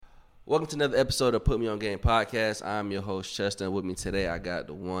Welcome to another episode of Put Me On Game Podcast. I'm your host, Chester, and with me today I got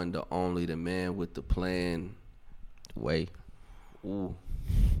the one, the only, the man with the plan. Way. Ooh.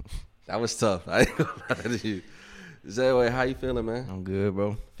 That was tough. I ain't gonna lie to you. Zay, how you feeling, man? I'm good,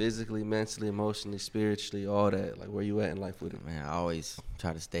 bro. Physically, mentally, emotionally, spiritually, all that. Like, where you at in life with it? Man, I always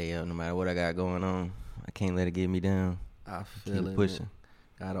try to stay up no matter what I got going on. I can't let it get me down. I feel Keep it, pushing.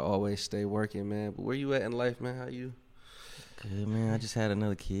 Man. Gotta always stay working, man. But where you at in life, man? How you? Good, man. I just had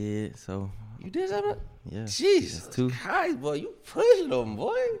another kid, so. You did something? Yeah. Jesus. That's two. Christ, boy. You pushing them,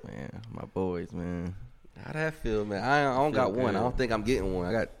 boy. Man, my boys, man. How that feel, man? I don't got one. Good. I don't think I'm getting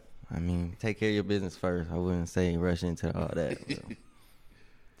one. I mean, take care of your business first. I wouldn't say rush into all that. So.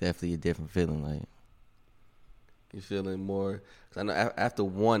 Definitely a different feeling, like. You feeling more? Cause I know after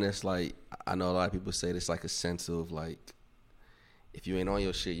one, it's like I know a lot of people say it's like a sense of like, if you ain't on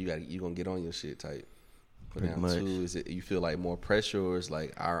your shit, you gonna get on your shit type. But Pretty now much. two, is it you feel like more pressure, or it's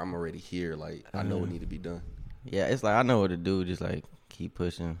like I'm already here, like I know what need to be done. Yeah, it's like I know what to do. Just like keep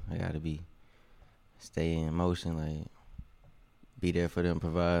pushing. I gotta stay in motion. Like be there for them,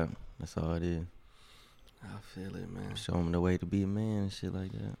 provide. That's all it is. I feel it, man. Show them the way to be a man and shit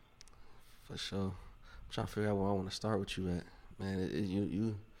like that. For sure. I'm trying to figure out where I want to start with you at,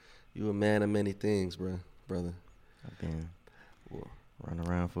 man. You a man of many things, brother. I've been Well, running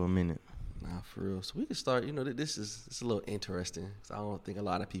around for a minute. Nah, for real. So we can start. You know, this is a little interesting. Cause I don't think a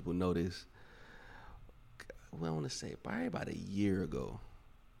lot of people know this. Well, I want to say probably about a year ago,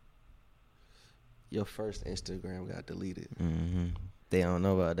 your first Instagram got deleted. Mm-hmm. They don't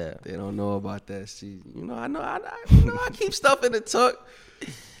know about that. They don't know about that. See, I keep stuff in the tuck.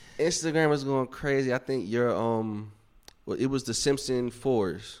 Instagram is going crazy. I think your well, it was the Simpson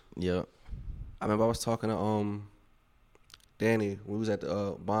 4s. Yep. I remember I was talking to Danny when we was at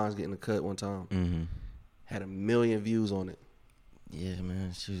the Bonds getting the cut one time. Mm-hmm. Had 1 million views on it. Yeah,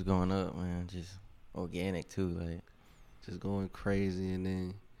 man. She was going up, man. Just organic too, like. Just going crazy, and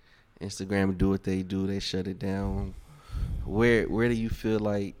then Instagram do what they do. They shut it down. Where do you feel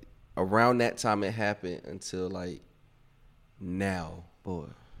like around that time it happened until like now, Boy.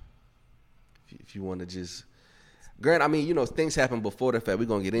 if you want to just grant, I mean, you know, things happen before the fact. We're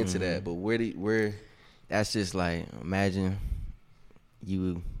gonna get into that, but where That's just like, imagine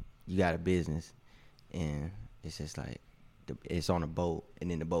you got a business and it's just like it's on a boat, and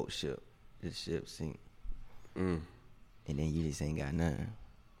then the boat the ship sink, and then you just ain't got nothing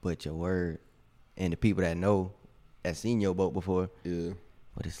but your word and the people that seen your boat before. Yeah.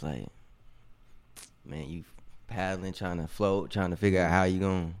 But it's like, man, you paddling, trying to float, trying to figure out how you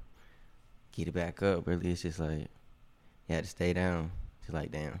gonna get it back up. Really, it's just like you had to stay down. It's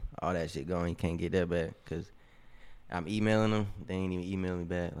like, damn, all that shit gone. You can't get that back because I'm emailing them. They ain't even emailing me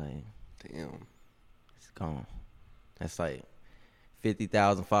back. Like, Damn. it's gone. That's like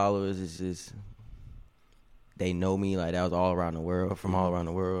 50,000 followers. It's just, they know me. Like, that was all around the world, from all around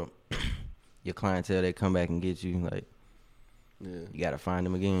the world. Your clientele, they come back and get you. Like, Yeah. you got to find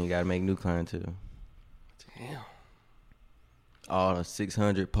them again. You got to make new clientele. Damn. All the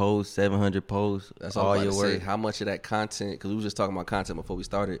 600 posts, 700 posts. That's all all your your work. work. How much of that content? Because we was just talking about content before we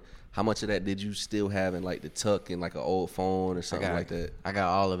started. How much of that did you still have in like the tuck in like an old phone or something like that? I got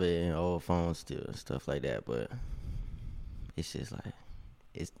all of it in old phones still, stuff like that. But it's just like,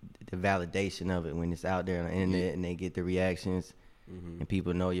 it's the validation of it when it's out there on the internet and they get the reactions and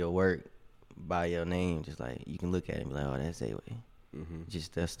people know your work by your name. Just like, you can look at it and be like, oh, that's A-Way.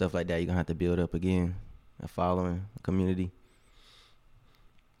 Just stuff like that you're going to have to build up again, a following, a community.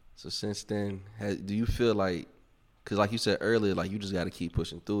 So since then, do you feel like, because like you said earlier, like you just got to keep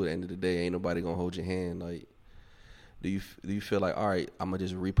pushing through. At the end of the day, ain't nobody gonna hold your hand. Like, do you feel like, all right, I'm gonna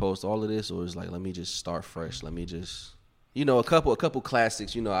just repost all of this, or is like, let me just start fresh. Let me just, you know, a couple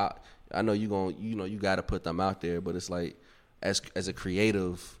classics. You know, I know you got to put them out there, but it's like, as a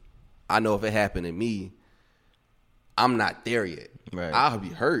creative, I know if it happened to me, I'm not there yet. Right. I'll be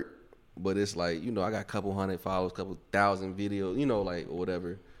hurt, but it's like, you know, I got a couple hundred followers, couple thousand videos, you know, like or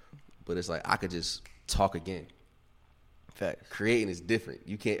whatever. But it's like I could just talk again. Facts. Creating is different.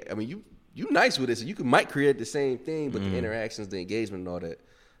 You can't. I mean, you nice with it, so you might create the same thing, but the interactions, the engagement, and all that.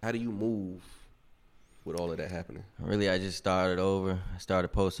 How do you move with all of that happening? Really, I just started over. I started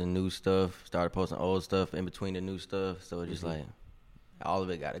posting new stuff, started posting old stuff in between the new stuff. So it's just like, all of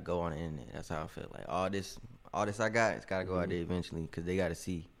it got to go on the internet. That's how I feel. Like, all this I got, it's got to go out there eventually because they got to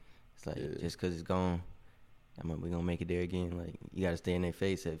see. It's like, just because it's gone, we're going to make it there again. Like, you got to stay in their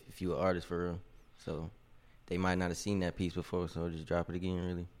face if you an artist for real. So they might not have seen that piece before, so just drop it again,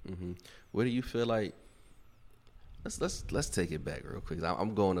 really. Where do you feel like, let's take it back real quick.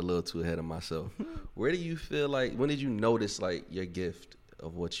 I'm going a little too ahead of myself. Where do you feel like, when did you notice like your gift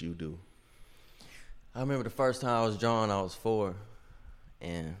of what you do? I remember the first time I was drawing, I was 4,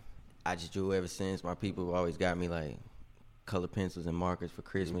 and I just drew ever since. My people always got me like color pencils and markers for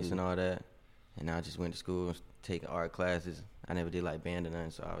Christmas and all that, and I just went to school and taking art classes. I never did like band or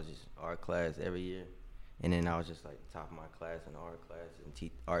nothing, so I was just art class every year, and then I was just like top of my class in art class,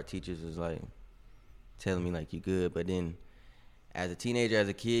 and art teachers was like telling me like you good, but then as a teenager, as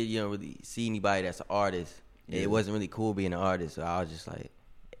a kid, you don't really see anybody that's an artist. It wasn't really cool being an artist, so I was just like.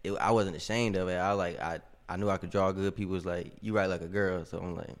 I wasn't ashamed of it. I knew I could draw good. People was like, you write like a girl. So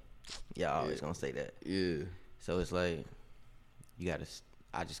I'm like, yeah, I always gonna say that. Yeah. So it's like,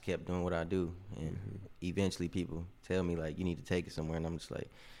 I just kept doing what I do. And eventually people tell me like, you need to take it somewhere. And I'm just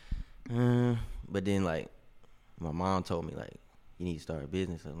like, but then like, my mom told me like, you need to start a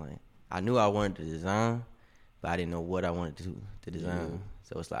business. I'm like, I knew I wanted to design, but I didn't know what I wanted to design. Yeah.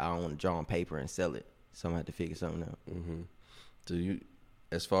 So it's like, I don't want to draw on paper and sell it. So I'm gonna have to figure something out. Do you,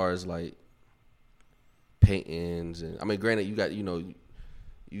 as far as like paintings, and I mean, granted, you got, you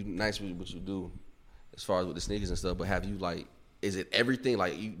nice with what you do as far as with the sneakers and stuff, but have you like, is it everything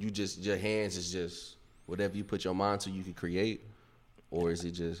like you just, your hands is just whatever you put your mind to, you can create, or is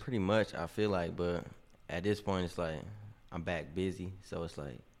it just pretty much? I feel like, but at this point, it's like I'm back busy, so it's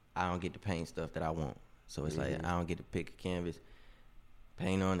like I don't get to paint stuff that I want. So it's like I don't get to pick a canvas,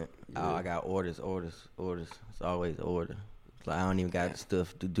 paint on it. Oh, I got orders. It's always an order. Like I don't even got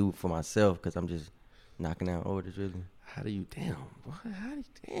stuff to do for myself because I'm just knocking out orders really. How do you damn?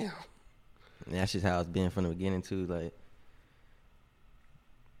 And that's just how it's been from the beginning too. Like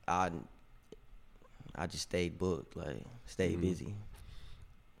I just stayed booked, like stayed busy.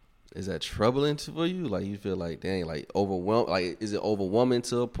 Is that troubling for you? Like you feel like dang, like overwhelmed? Like is it overwhelming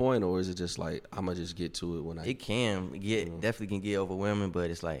to a point, or is it just like I'ma just get to it when I? It can get definitely can get overwhelming, but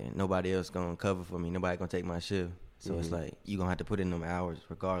it's like nobody else gonna cover for me. Nobody gonna take my shift. So it's like you gonna have to put in them hours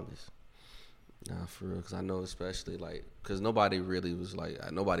regardless. Nah, for real, because I know especially like because nobody really was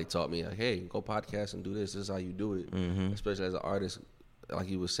like nobody taught me like, hey, go podcast and do this. This is how you do it. Especially as an artist, like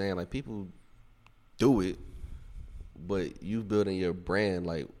you was saying, like people do it, but you building your brand.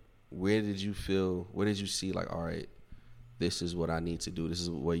 Like, where did you see like, all right, this is what I need to do. This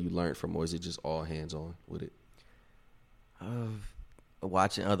is where you learned from, or is it just all hands on with it?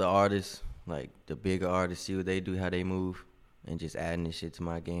 Watching other artists. Like the bigger artists, see what they do, how they move, and just adding this shit to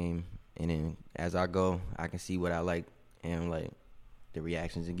my game. And then as I go, I can see what I like and like the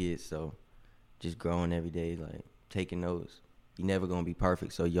reactions it gets. So just growing every day, like taking notes. You're never gonna be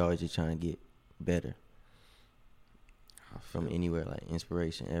perfect, so you're always just trying to get better from anywhere, like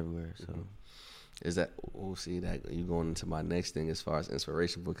inspiration everywhere. So is that we'll see that you going into my next thing as far as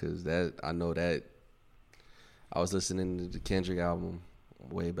inspiration, because that I know that I was listening to the Kendrick album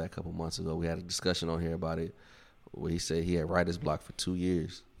way back a couple months ago. We had a discussion on here about it where he said he had writer's block for 2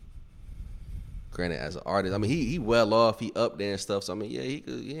 years. Granted, as an artist, I mean, he well off, he up there and stuff. So I mean, yeah,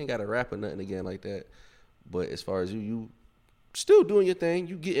 he ain't got to rap or nothing again like that. But as far as you still doing your thing,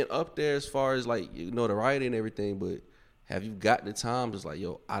 you getting up there as far as like the writing and everything. But have you got the time? Just like,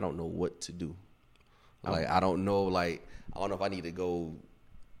 yo, I don't know what to do. Like I don't know if I need to go,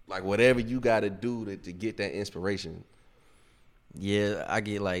 like whatever you got to do to get that inspiration. Yeah, I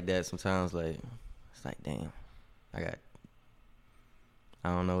get like that sometimes. Like it's like, damn, I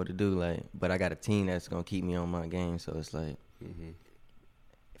don't know what to do. Like, but I got a team that's gonna keep me on my game. So it's like,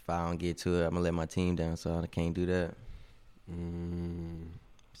 if I don't get to it, I'm gonna let my team down. So I can't do that.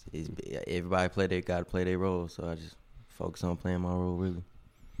 Everybody gotta play their role. So I just focus on playing my role really.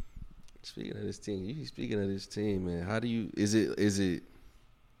 Speaking of this team, man, how do you? Is it?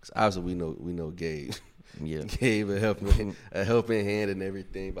 Cause obviously we know Gabe. Yeah, Gabe a helping hand and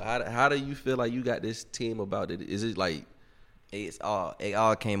everything. But how do you feel like you got this team about it? Is it like it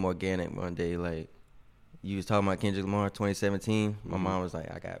all came organic one day? Like you was talking about Kendrick Lamar 2017. My mom was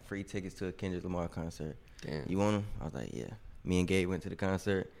like, I got free tickets to a Kendrick Lamar concert. Damn. You want them? I was like, yeah. Me and Gabe went to the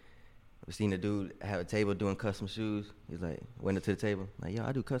concert. We seen a dude have a table doing custom shoes. He's like, went up to the table. Like, yo,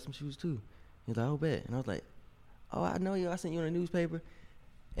 I do custom shoes too. He's like, oh, bet. And I was like, oh, I know you. I sent you in the newspaper.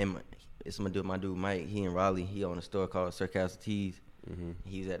 And it's my dude Mike. He in Raleigh. He own a store called Sir Castle Tees.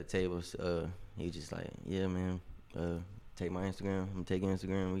 He was at the table. He was just like, yeah, man, take my Instagram. I'm taking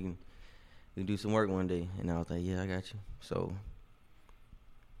Instagram. We can do some work one day. And I was like, yeah, I got you. So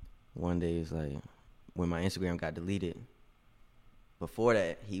one day it's like when my Instagram got deleted. Before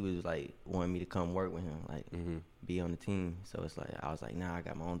that, he was like wanting me to come work with him, like be on the team. So it's like I was like, nah, I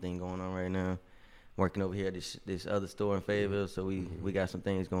got my own thing going on right now. Working over here at this other store in Fayetteville, so we got some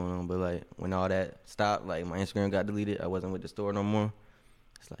things going on. But like when all that stopped, like my Instagram got deleted, I wasn't with the store no more.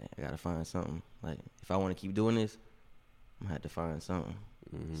 It's like I gotta find something. Like if I want to keep doing this, I'm gonna have to find something.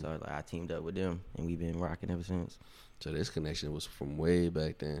 So like I teamed up with them, and we've been rocking ever since. So this connection was from way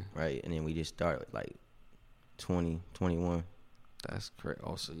back then. Right, and then we just started like 2021. That's correct.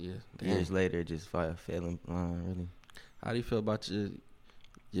 Also, yeah. Years later, it just fell in line, really. How do you feel about your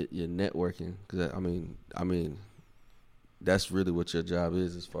networking? Because I mean, that's really what your job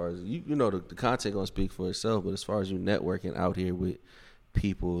is. As far as you know, the content gonna speak for itself. But as far as you networking out here with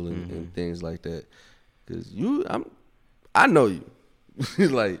people and things like that, because I know you,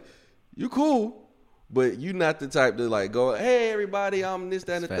 like you cool. But you not the type to like go, hey everybody, I'm this,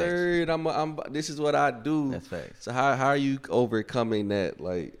 that, and the third. I'm this is what I do. That's facts. So how are you overcoming that?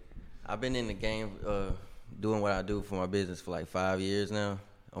 Like, I've been in the game doing what I do for my business for like 5 years now.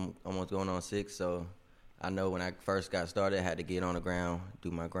 I'm almost going on 6. So I know when I first got started, I had to get on the ground,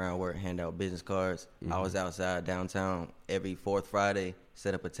 do my groundwork, hand out business cards. I was outside downtown every 4th Friday,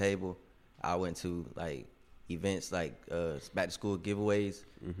 set up a table. I went to like events like back to school giveaways,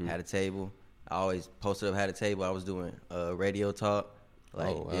 had a table. I always posted up, had a table. I was doing radio talk.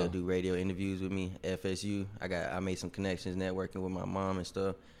 Like they'll do radio interviews with me. FSU. I made some connections networking with my mom and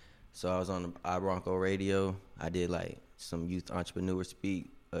stuff. So I was on the iBronco radio. I did like some youth entrepreneur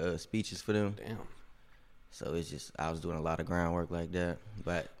speeches for them. Damn. So it's just I was doing a lot of groundwork like that,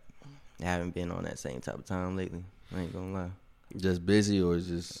 but I haven't been on that same type of time lately. I ain't gonna lie. Just busy or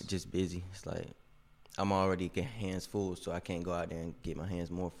just busy. It's like I'm already hands full, so I can't go out there and get my hands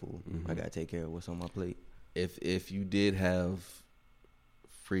more full. I gotta take care of what's on my plate. If you did have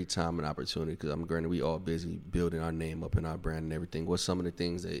free time and opportunity, because I'm granted we all busy building our name up and our brand and everything, what's some of the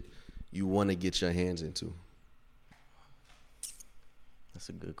things that you want to get your hands into? That's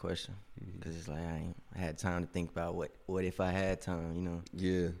a good question, because it's like I ain't had time to think about what if I had time, you know?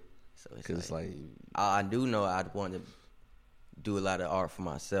 Yeah. So it's like I do know I'd want to do a lot of art for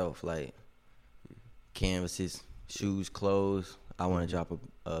myself, like canvases, shoes, clothes. I want to drop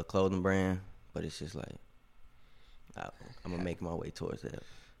a clothing brand, but it's just like I'm gonna make my way towards that.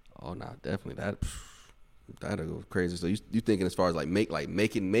 Oh no, definitely that'll go crazy. So you thinking as far as like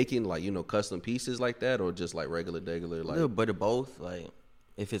making like, you know, custom pieces like that, or just like regular like a little bit of both. Like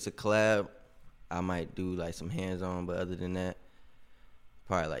if it's a collab, I might do like some hands on, but other than that,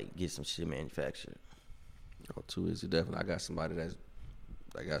 probably like get some shit manufactured. Oh, too easy. Definitely, I got somebody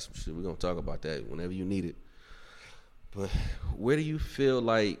I got some shit. We're going to talk about that whenever you need it. But where do you feel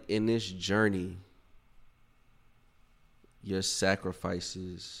like in this journey, your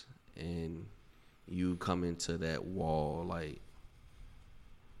sacrifices and you coming to that wall, like,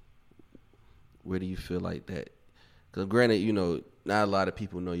 where do you feel like that? Because granted, you know, not a lot of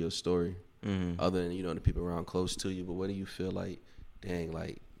people know your story other than, you know, the people around close to you. But what do you feel like, dang,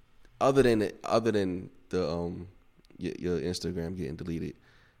 like, other than the your Instagram getting deleted,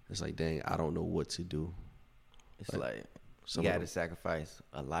 it's like, dang, I don't know what to do. It's like you got to sacrifice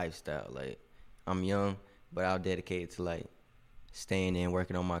a lifestyle. Like I'm young, but I'll dedicate it to like staying in,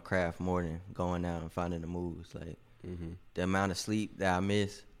 working on my craft more than going out and finding the moves. Like the amount of sleep that I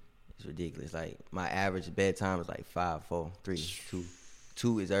miss is ridiculous. Like my average bedtime is like 5, 4, 3, 2.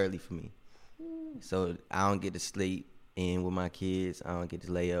 2 is early for me, so I don't get to sleep in with my kids. I don't get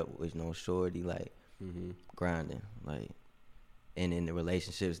to lay up with no shorty. Like grinding, like, and in the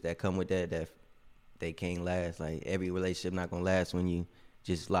relationships that come with that they can't last. Like every relationship not gonna last when you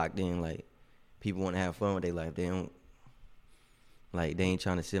just locked in. Like people want to have fun with their life. They don't, like, they ain't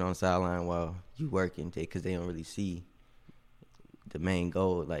trying to sit on the sideline while you working, because they don't really see the main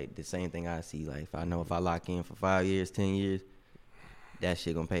goal. Like the same thing I see. Like if I know if I lock in for 5 years, 10 years, that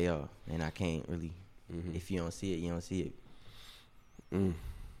shit gonna pay off, and I can't really. If you don't see it, you don't see it.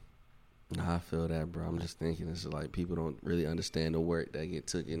 Nah, I feel that, bro. I'm just thinking it's like people don't really understand the work that get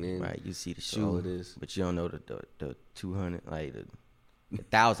taken in. Right, you see the shoe, all it is, but you don't know the 200, like the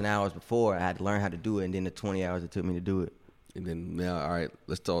 1,000 hours before I had to learn how to do it, and then the 20 hours it took me to do it. And then now, all right,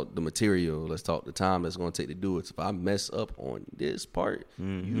 let's talk the material. Let's talk the time it's going to take to do it. So if I mess up on this part, you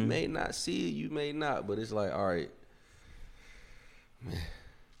may not see it, you may not, but it's like, all right, man.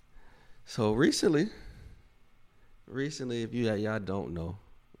 So recently, if y'all don't know,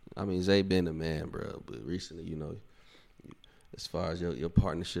 I mean, Zay been a man, bro, but recently, you know, as far as your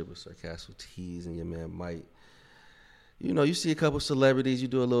partnership with Sarcastic Tees and your man Mike, you know, you see a couple celebrities, you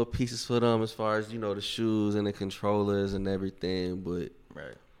do a little pieces for them as far as, you know, the shoes and the controllers and everything, but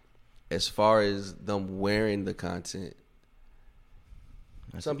as far as them wearing the content,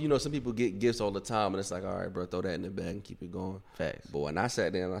 some people get gifts all the time, and it's like, all right, bro, throw that in the bag and keep it going. Facts. But when I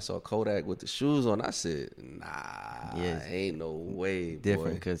sat there and I saw Kodak with the shoes on, I said, nah, ain't no way,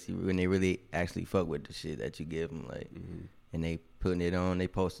 different, because when they really actually fuck with the shit that you give them, like, and they putting it on, they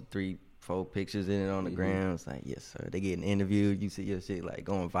posted 3 pictures in it on the gram. It's like, yes, sir. They getting interviewed. You see your shit like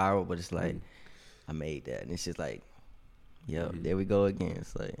going viral, but it's like, I made that, and it's just like, yo, there we go again.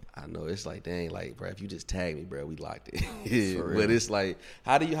 It's like, I know it's like, dang, like, bro, if you just tag me, bro, we locked it. For real. But it's like,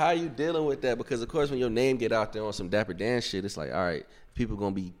 how are you dealing with that? Because of course, when your name get out there on some Dapper Dan shit, it's like, all right, people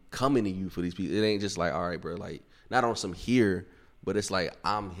gonna be coming to you for these people. It ain't just like, all right, bro, like, not on some here, but it's like,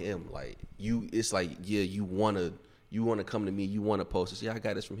 I'm him. Like, you, it's like, yeah, you wanna come to me, you wanna post this. Yeah, I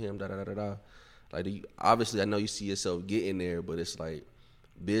got this from him. Da da da da. Like, obviously, I know you see yourself getting there, but it's like,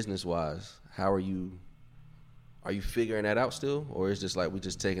 business wise, how are you? Are you figuring that out still, or is just like we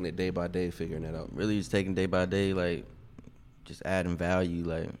just taking it day by day, figuring that out? really just taking day by day, like, just adding value.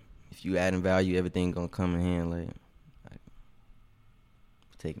 Like, if you adding value, everything gonna come in hand. Like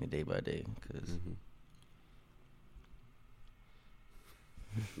taking it day by day, because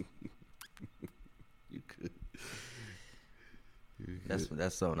You could.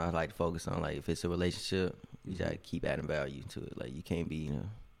 that's something I like to focus on. Like, if it's a relationship, you gotta keep adding value to it. Like, you can't be,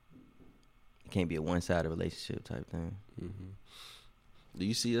 it can't be a one-sided relationship type thing. Do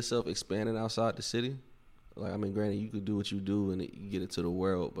you see yourself expanding outside the city? Like, I mean, granted, you could do what you do and you get into the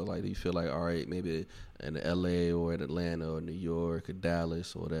world, but like, do you feel like, all right, maybe in LA or in Atlanta or New York or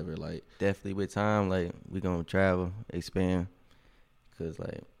Dallas or whatever, like, Definitely with time, like, we gonna travel, expand, because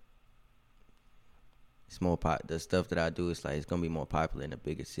like, it's more the stuff that I do is like, it's gonna be more popular in a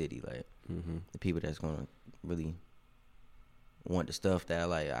bigger city. Like, the people that's gonna really want the stuff that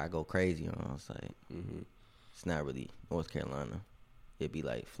I go crazy on. It's like, it's not really North Carolina. It'd be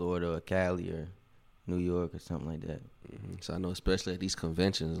like Florida or Cali or New York or something like that. So I know, especially at these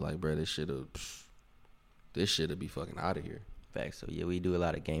conventions, like, bro, this shit'll be fucking out of here. Facts. So yeah, we do a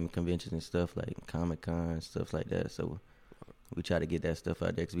lot of gaming conventions and stuff, like Comic-Con, stuff like that. So we try to get that stuff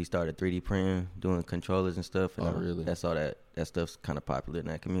out there, because we started 3D printing, doing controllers and stuff. And really? That's all that stuff's kind of popular in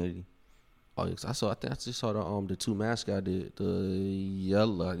that community. Oh, I think I just saw the two masks I did, the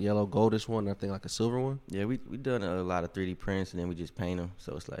yellow goldish one, I think like a silver one. Yeah, we done a lot of 3D prints, and then we just paint them.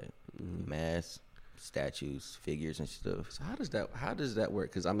 So it's like masks, statues, figures, and stuff. So how does that work?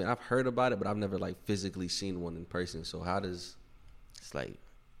 Because I mean, I've heard about it, but I've never like physically seen one in person. So how does It's like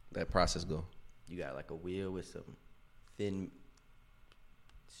that process go? you got like a wheel with some thin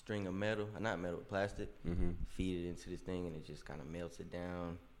string of metal, not metal, plastic. Feed it into this thing, and it just kind of melts it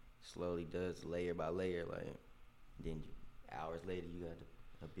down. Slowly does layer by layer, like, then hours later you got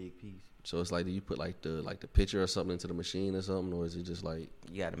a big piece. So it's like, do you put like the picture or something into the machine or something, or is it just like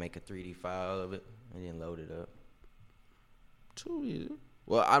You got to make a 3D file of it and then load it up. too easy?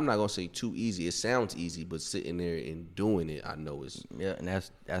 Well, I'm not gonna say too easy. It sounds easy, but sitting there and doing it, I know it's And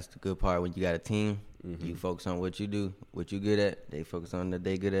that's the good part. When you got a team, you focus on what you do, what you good at. They focus on what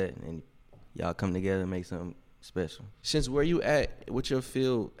they good at, and y'all come together and make something special. Since where you at with your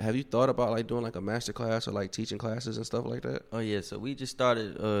field, have you thought about like doing like a master class or like teaching classes and stuff like that? Oh yeah, so we just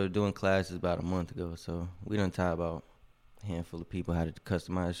started doing classes about a month ago. So we done taught about a handful of people how to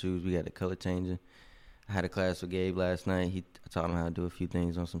customize shoes. We got the color changing. I had a class with Gabe last night. I taught him how to do a few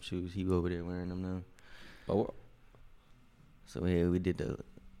things on some shoes. He over there wearing them now. Oh, So yeah, we did the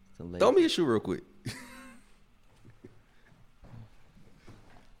throw me a shoe real quick.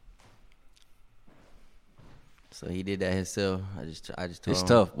 So he did that himself. I just told It's him,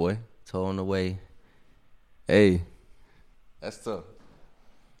 tough, boy. told him the way. Hey, that's tough.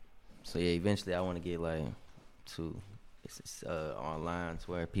 So yeah, eventually I want to get like to it's online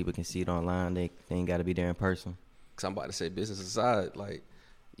to where people can see it online. They ain't got to be there in person. Cause I'm about to say, business aside, like,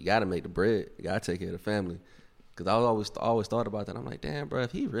 you gotta make the bread. You gotta take care of the family. Cause I was always thought about that. I'm like, damn, bro,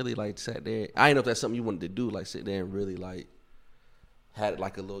 if he really like sat there, I ain't know if that's something you wanted to do, like sit there and really like had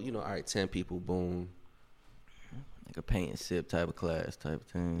like a little, all right, 10 people, boom. Like a paint and sip type of class type of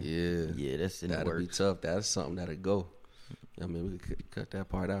thing. Yeah, that's in the That'd be works. tough. That's something that'll go. I mean, we could cut that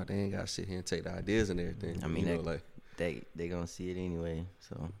part out. They ain't gotta sit here and take the ideas and everything. I mean, you know, like, they gonna see it anyway.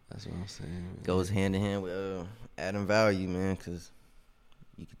 So that's what I'm saying. goes hand in hand with adding value, man, because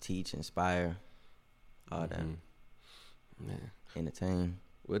you can teach, inspire, all that, Man, entertain.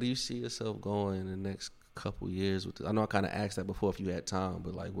 where do you see yourself going in the next couple years? With I know I kind of asked that before if you had time,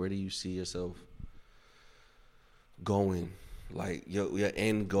 but like, where do you see yourself going? Like your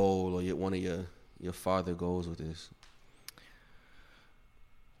end goal or one of your farther goals with this?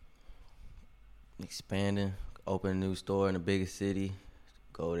 Expanding, open a new store in a bigger city,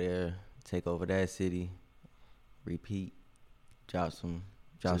 go there, take over that city, repeat, drop some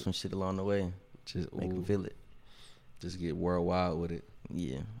shit along the way, Just make them feel it. Just get worldwide with it.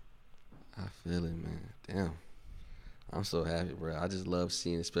 Yeah. I feel it, man. Damn. I'm so happy, bro. I just love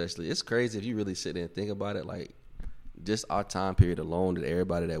seeing, especially. It's crazy if you really sit there and think about it. Like, just our time period alone, that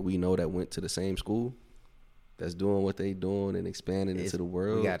everybody that we know that went to the same school, that's doing what they doing and expanding into the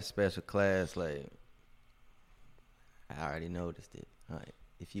world. We got a special class. Like, I already noticed it. Like,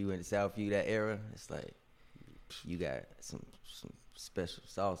 if you in the Southview that era, it's like you got some special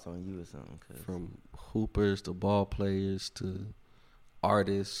sauce on you or something. From hoopers to ball players to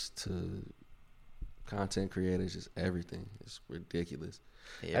artists to content creators, just everything. It's ridiculous.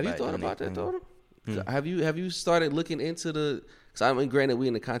 Everybody have you thought about that though? Have you started looking into the? Because I mean, granted, we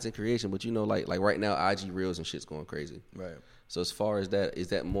in the content creation, but you know, like right now, IG Reels and shit's going crazy. Right. So as far as that, is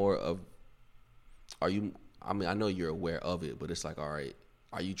that more of? Are you? I mean, I know you're aware of it, but it's like, all right,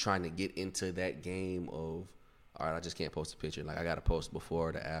 are you trying to get into that game of? All right, I just can't post a picture. Like, I got to post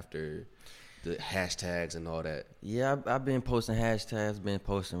before or after, the hashtags and all that. Yeah, I've been posting hashtags, been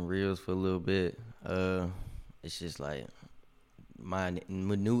posting reels for a little bit. It's just like my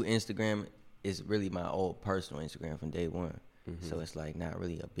new Instagram is really my old personal Instagram from day one. Mm-hmm. So it's like not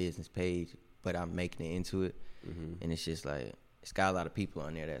really a business page, but I'm making it into it. Mm-hmm. And it's just like, it's got a lot of people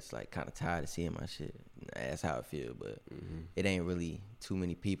on there that's like kind of tired of seeing my shit. That's how I feel, but it ain't really too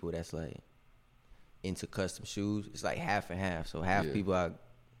many people that's like into custom shoes. It's like half and half. So half people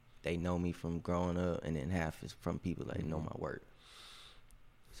they know me from growing up, and then half is from people that know my work.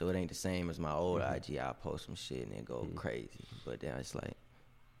 So it ain't the same as my old IG. I'll post some shit and then go crazy. But then it's like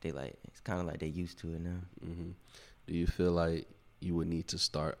it's kind of like they used to it now. Mm-hmm. Do you feel like you would need to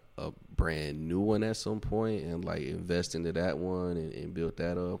start a brand new one at some point and like invest into that one and build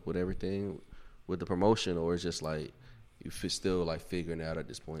that up with everything with the promotion, or it's just like you still like figuring it out at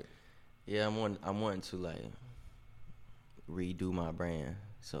this point? Yeah, I'm wanting to like redo my brand.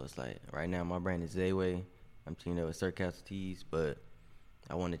 So it's like right now my brand is Zayway. I'm teaming up with Sir Castle Tees, but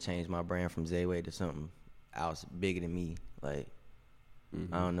I want to change my brand from Zayway to something else bigger than me. Like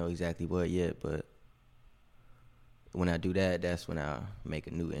I don't know exactly what yet, but when I do that, that's when I'll make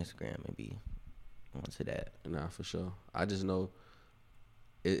a new Instagram and be onto that. Nah, for sure. I just know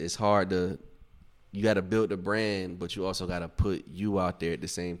it's hard to. You got to build the brand, but you also got to put you out there at the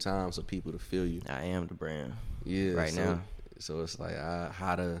same time so people to feel you. I am the brand. Yeah. Right now. So it's like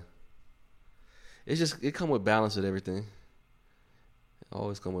how to. It's just it come with balance with everything. It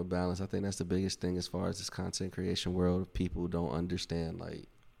always come with balance. I think that's the biggest thing as far as this content creation world. People don't understand like,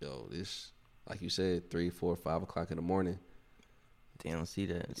 yo, this, like you said, 3, 4, 5 o'clock in the morning. They don't see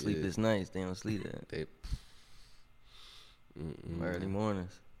that. Sleepless nights. They don't sleep that. Early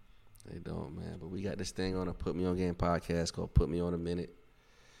mornings. They don't, man. But we got this thing on a Put Me On Game podcast called Put Me On a Minute.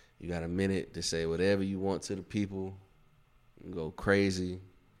 You got a minute to say whatever you want to the people. Go crazy.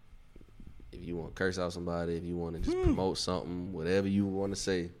 If you want to curse out somebody, if you want to just promote something, whatever you want to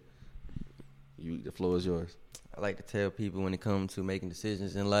say, the floor is yours. I like to tell people when it comes to making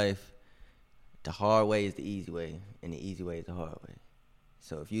decisions in life, the hard way is the easy way, and the easy way is the hard way.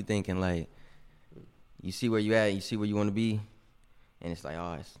 So if you're thinking like, you see where you at, you see where you want to be, and it's like,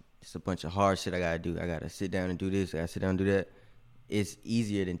 oh, it's a bunch of hard shit I got to do. I got to sit down and do this. I got to sit down and do that. It's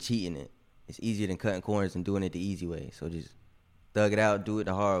easier than cheating it. It's easier than cutting corners and doing it the easy way. So just thug it out, do it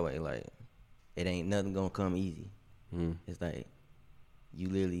the hard way. Like, it ain't nothing going to come easy. It's like, you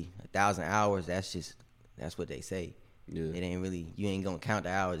literally, 1,000 hours, that's what they say. Yeah. It ain't really, you ain't going to count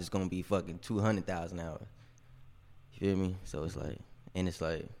the hours. It's going to be fucking 200,000 hours. You feel me? So it's like, and it's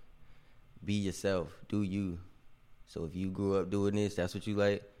like, be yourself. Do you. So if you grew up doing this, that's what you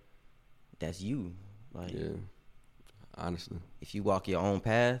like, that's you. Like, yeah, honestly. If you walk your own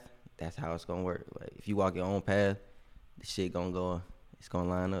path, that's how it's gonna work. Like, if you walk your own path, the shit gonna go, it's gonna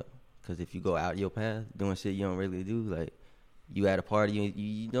line up. Cause if you go out your path, doing shit you don't really do, like, you at a party,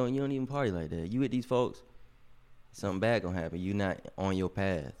 you don't even party like that. You with these folks, something bad gonna happen. You not on your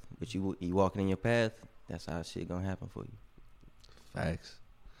path, but you walking in your path, that's how shit gonna happen for you. Facts.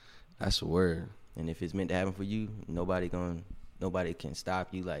 That's a word. And if it's meant to happen for you, nobody can stop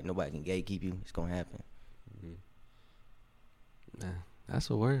you. Like, nobody can gatekeep you. It's gonna happen. Man, that's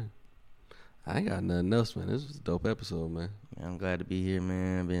a word. I ain't got nothing else, man. This was a dope episode, man. I'm glad to be here,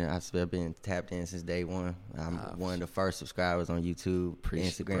 man. I've been tapped in since day one. I'm one of the first subscribers on YouTube,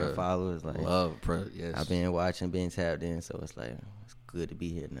 Instagram followers. Like, love, bro. Yes. I've been watching, been tapped in, so it's like, it's good to be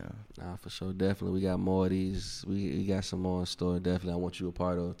here now. Nah, for sure. Definitely. We got more of these. We got some more in store. Definitely. I want you a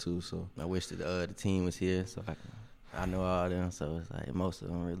part of too. So I wish that the team was here, so I know all them. So it's like most of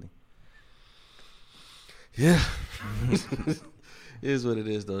them really. Yeah. It is what it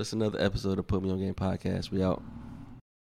is, though. It's another episode of Put Me On Game podcast. We out.